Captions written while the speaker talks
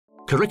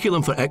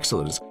Curriculum for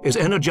Excellence is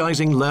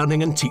energising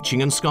learning and teaching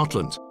in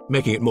Scotland,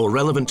 making it more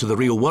relevant to the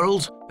real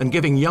world and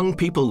giving young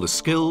people the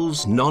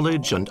skills,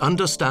 knowledge and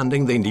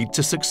understanding they need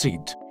to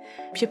succeed.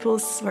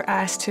 Pupils were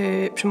asked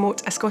to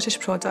promote a Scottish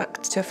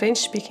product to a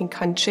French-speaking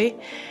country,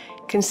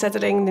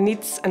 considering the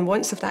needs and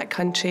wants of that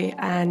country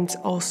and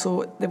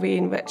also the way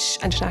in which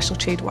international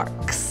trade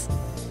works.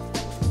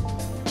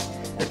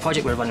 The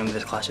project we're running with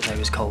this class now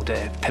is called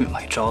Pimp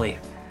My Trolley.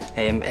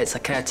 It's a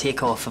kind of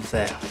take-off of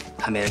the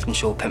American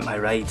show Pimp My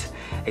Ride,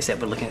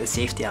 except we're looking at the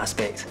safety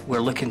aspect.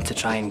 We're looking to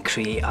try and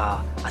create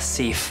a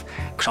safe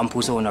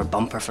crumple zone or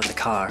bumper for the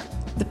car.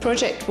 The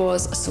project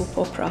was a soap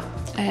opera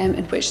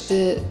in which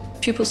the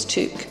pupils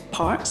took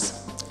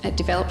parts,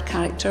 developed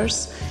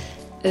characters.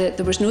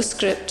 There was no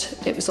script,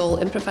 it was all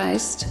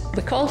improvised.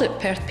 We called it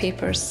Perth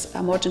Papers,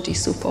 a modern day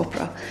soap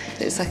opera.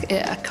 It's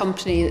a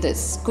company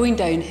that's going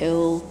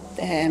downhill,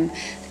 the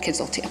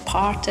kids all take a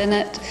part in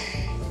it.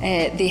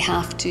 They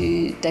have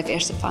to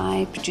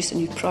diversify, produce a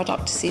new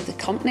product to save the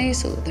company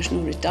so that there's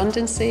no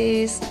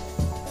redundancies.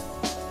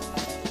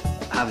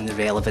 Having the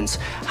relevance,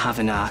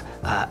 having a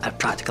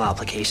practical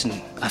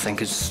application, I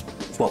think is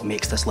what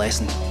makes this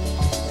lesson.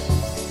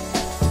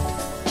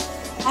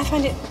 I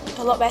find it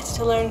a lot better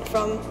to learn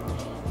from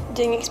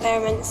doing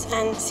experiments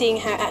and seeing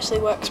how it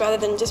actually works rather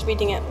than just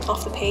reading it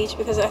off the page,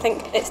 because I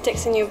think it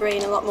sticks in your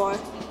brain a lot more,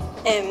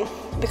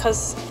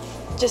 because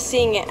just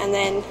seeing it and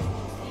then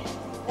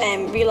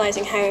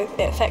realising how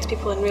it affects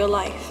people in real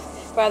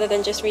life rather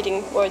than just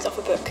reading words off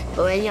a book.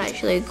 But when you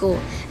actually go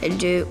and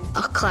do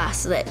a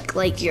class that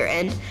like you're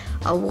in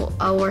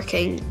a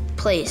working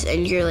place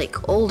and you're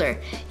like older,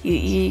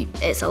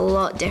 it's a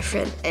lot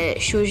different and it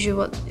shows you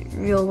what the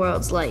real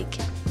world's like.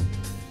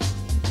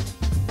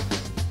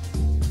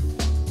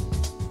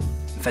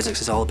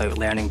 Physics is all about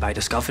learning by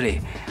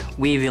discovery.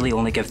 We really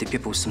only give the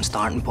pupils some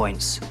starting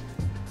points,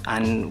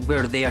 and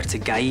we're there to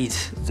guide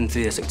them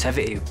through this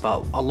activity,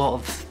 but a lot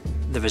of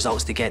the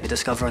results they get, they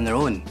discover on their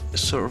own.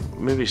 It's sort of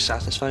maybe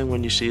satisfying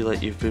when you see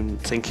like you've been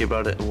thinking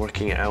about it and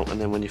working it out,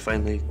 and then when you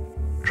finally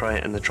try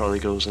it and the trolley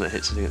goes and it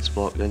hits it against the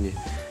block, then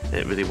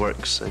it really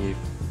works and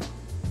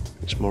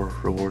it's more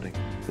rewarding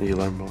and you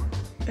learn more.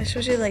 It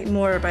shows you like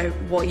more about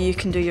what you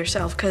can do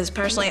yourself, because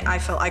personally I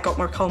felt I got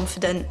more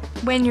confident.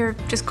 When you're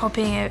just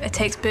copying a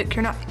textbook,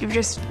 you're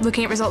just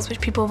looking at results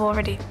which people have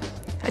already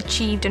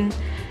achieved and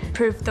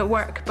proved that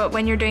work, but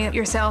when you're doing it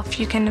yourself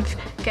you kind of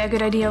get a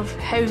good idea of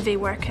how they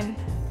work and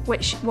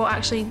what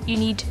actually you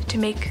need to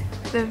make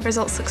the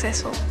results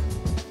successful.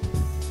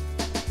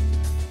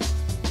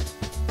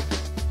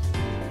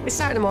 We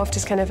started them off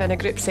just kind of in a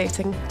group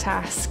setting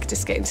task,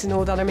 just getting to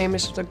know the other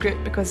members of the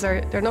group, because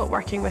they're not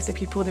working with the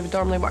people they would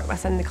normally work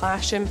with in the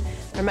classroom.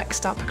 They're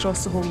mixed up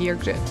across the whole year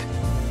group.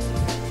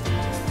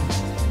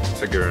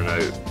 Figuring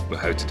out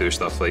how to do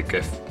stuff like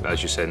if,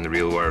 as you said, in the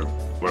real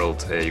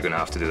world, you're going to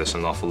have to do this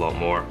an awful lot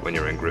more when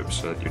you're in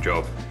groups at your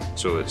job.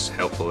 So it's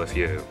helpful if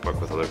you work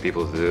with other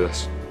people to do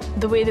this.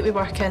 The way that we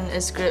work in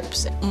is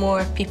groups,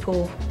 more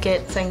people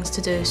get things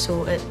to do,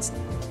 so it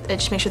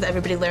just makes sure that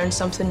everybody learns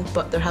something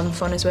but they're having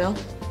fun as well.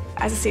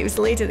 As I say, it was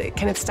the lady that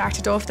kind of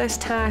started off this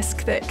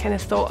task that kind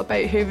of thought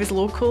about who was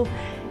local,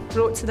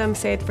 wrote to them,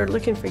 said, we're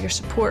looking for your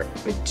support,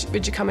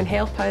 would you come and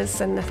help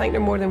us? And I think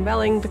they're more than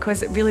willing,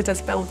 because it really does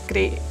build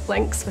great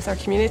links with our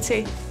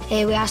community.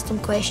 We asked him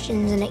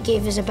questions and it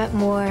gave us a bit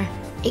more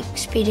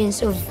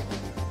experience of,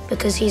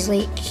 because he's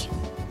like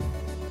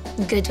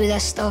good with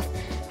this stuff,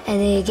 and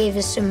they gave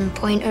us some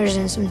pointers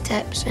and some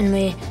tips, and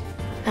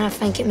I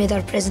think it made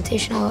our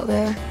presentation a lot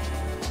better.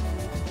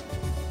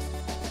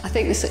 I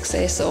think the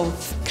success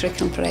of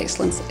Curriculum for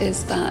Excellence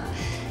is that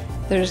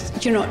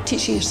you're not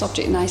teaching your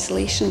subject in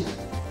isolation.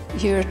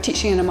 You're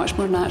teaching in a much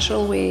more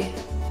natural way,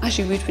 as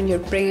you would when you're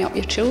bringing up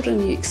your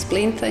children. You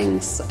explain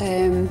things,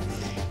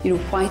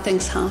 why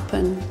things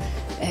happen,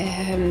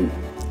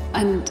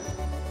 and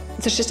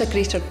there's just a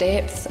greater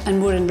depth and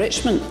more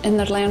enrichment in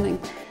their learning.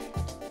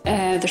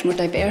 There's more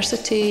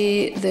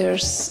diversity,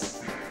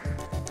 there's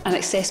an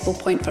accessible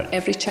point for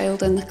every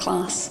child in the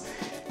class,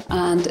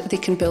 and they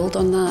can build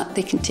on that.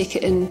 They can take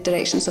it in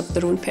directions of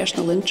their own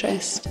personal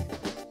interest.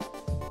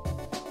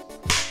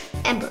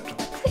 Ember.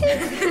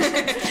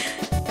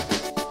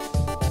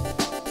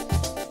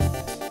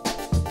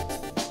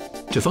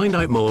 To find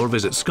out more,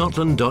 visit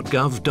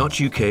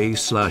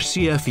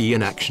scotland.gov.uk/CfE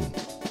in action.